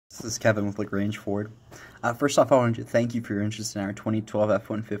This is Kevin with LaGrange Ford. First off, I wanted to thank you for your interest in our 2012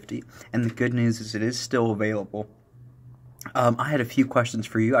 F-150, and the good news is it is still available. I had a few questions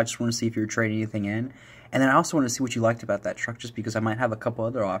for you. I just want to see if you're trading anything in, and then I also want to see what you liked about that truck, just because I might have a couple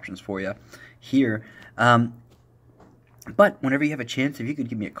other options for you here. But whenever you have a chance, if you could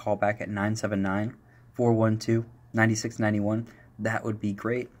give me a call back at 979-412-9691, that would be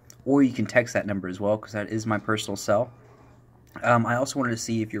great. Or you can text that number as well, because that is my personal cell. I also wanted to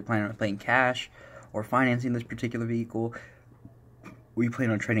see if you're planning on paying cash or financing this particular vehicle. Were you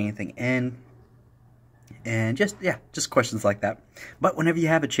planning on trading anything in? And just questions like that. But whenever you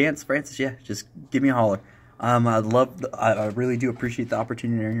have a chance, Francis, just give me a holler. I really do appreciate the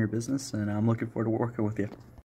opportunity to earn your business, and I'm looking forward to working with you.